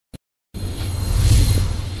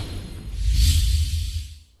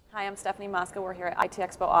Hi, I'm Stefanie Mosca. We're here at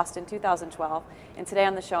ITEXPO Austin 2012, and today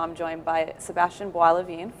on the show I'm joined by Sebastien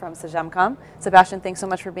Boire-Lavigne from Sagemcom. Sebastien, thanks so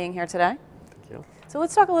much for being here today. Thank you. So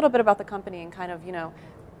let's talk a little bit about the company and kind of,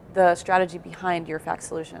 the strategy behind your fax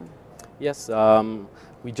solution. Yes,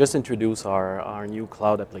 we just introduced our new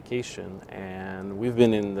cloud application, and we've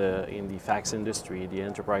been in the fax industry, the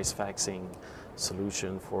enterprise faxing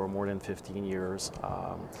solution, for more than 15 years.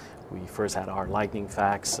 We first had our Lightning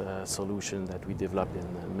fax solution that we developed in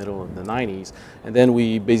the middle of the 90s, and then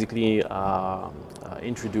we basically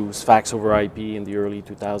introduced fax over IP in the early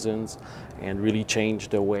 2000s and really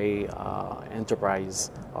changed the way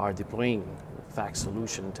enterprise are deploying fax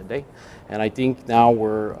solution today. And I think now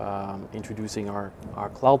we're introducing our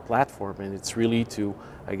cloud platform, and it's really to,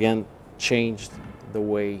 again, change the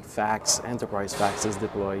way enterprise fax is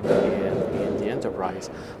deployed in the enterprise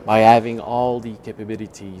by having all the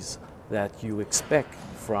capabilities that you expect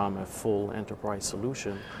from a full enterprise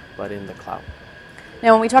solution, but in the cloud.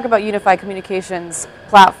 Now, when we talk about unified communications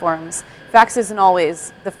platforms, fax isn't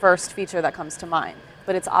always the first feature that comes to mind,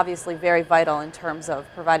 but it's obviously very vital in terms of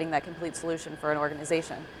providing that complete solution for an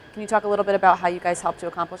organization. Can you talk a little bit about how you guys help to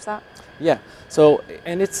accomplish that? Yeah, so,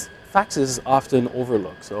 and fax is often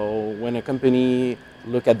overlooked. So when a company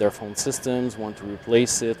look at their phone systems, want to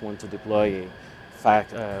replace it, want to deploy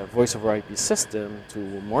a voice over IP system to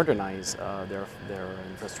modernize their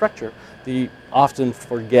infrastructure, they often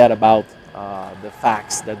forget about the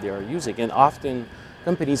fax that they are using. And often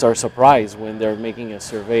companies are surprised when they're making a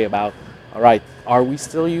survey about, all right, are we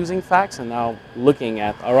still using fax? And now looking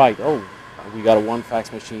at, all right, oh, we got one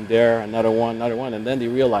fax machine there, another one, and then they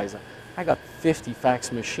realize, I got 50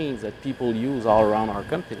 fax machines that people use all around our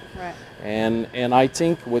company. Right. And I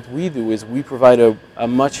think what we do is we provide a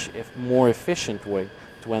much more efficient way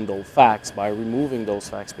to handle fax by removing those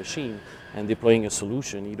fax machines and deploying a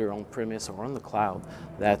solution either on premise or on the cloud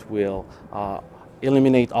that will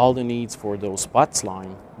eliminate all the needs for those POTS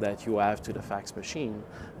line that you have to the fax machine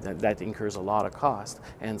that incurs a lot of cost,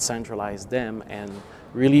 and centralize them and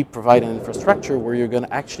really provide an infrastructure where you're going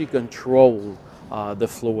to actually control the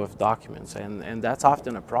flow of documents. And that's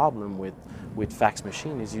often a problem with fax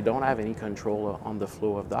machine, is you don't have any control on the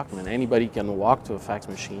flow of document. Anybody can walk to a fax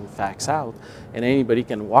machine, fax out, and anybody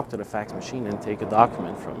can walk to the fax machine and take a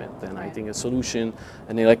document from it. And I think a solution,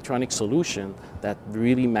 an electronic solution that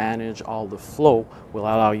really manage all the flow, will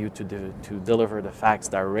allow you to deliver the fax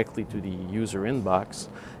directly to the user inbox,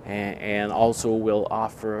 and also will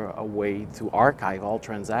offer a way to archive all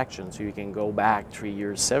transactions, so you can go back 3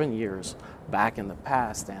 years, 7 years back in the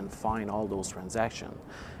past and find all those transactions.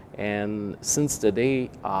 And since today,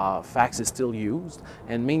 fax is still used,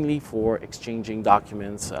 and mainly for exchanging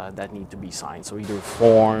documents that need to be signed. So either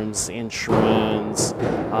forms, insurance,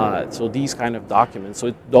 so these kind of documents.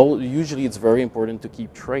 So usually it's very important to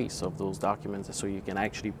keep trace of those documents so you can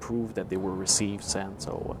actually prove that they were received, sent.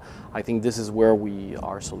 So I think this is where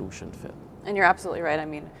our solution fit. And you're absolutely right. I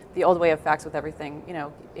mean, the old way of fax with everything,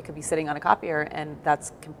 it could be sitting on a copier, and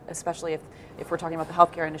that's, especially if we're talking about the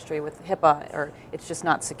healthcare industry with HIPAA, or it's just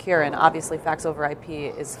not secure. And obviously fax over IP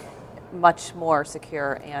is much more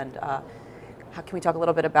secure. And how can we talk a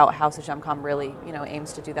little bit about how Sagemcom really,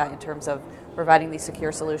 aims to do that in terms of providing these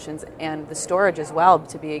secure solutions and the storage as well,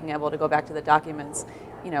 to being able to go back to the documents,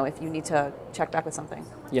 if you need to check back with something.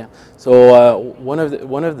 Yeah. So one of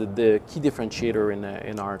the key differentiator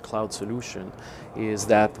in our cloud solution is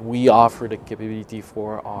that we offer the capability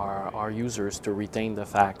for our users to retain the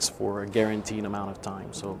fax for a guaranteed amount of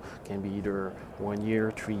time. So it can be either 1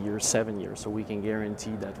 year, 3 years, 7 years. So we can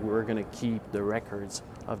guarantee that we're going to keep the records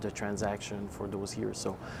of the transaction for those years.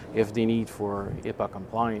 So if they need for HIPAA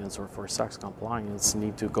compliance or for SOX compliance,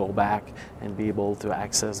 need to go back and be able to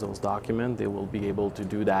access those documents, they will be able to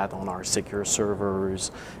do that on our secure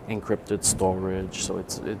servers, encrypted storage. So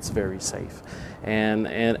it's very safe. And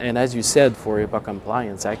as you said, for HIPAA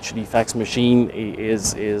compliance, actually fax machine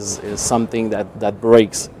is something that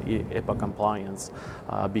breaks HIPAA compliance,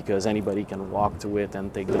 because anybody can walk to it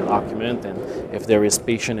and take the document, and if there is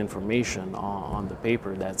patient information on the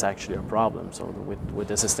paper, that's actually a problem. So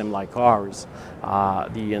with a system like ours,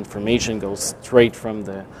 the information goes straight from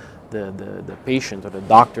the patient or the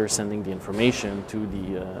doctor sending the information to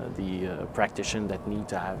the practitioner that need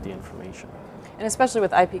to have the information. And especially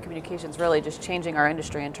with IP communications really just changing our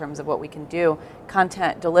industry in terms of what we can do,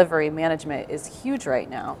 content delivery management is huge right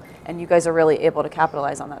now, and you guys are really able to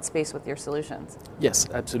capitalize on that space with your solutions. Yes,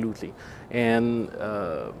 absolutely. And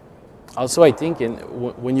also I think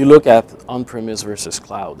when you look at on-premise versus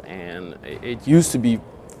cloud, and it used to be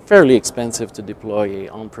fairly expensive to deploy a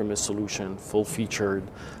on-premise solution, full-featured,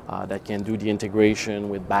 that can do the integration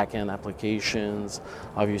with back-end applications,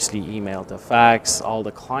 obviously email to fax, all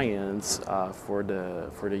the clients for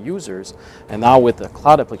the users. And now with the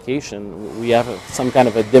cloud application, we have some kind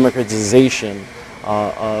of a democratization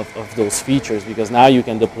of those features, because now you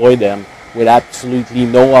can deploy them with absolutely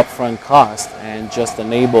no upfront cost and just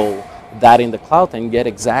enable that in the cloud and get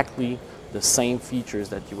exactly the same features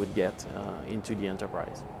that you would get into the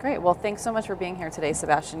enterprise. Great. Well, thanks so much for being here today,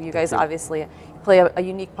 Sebastien. You guys obviously play a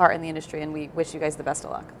unique part in the industry, and we wish you guys the best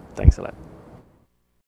of luck. Thanks a lot.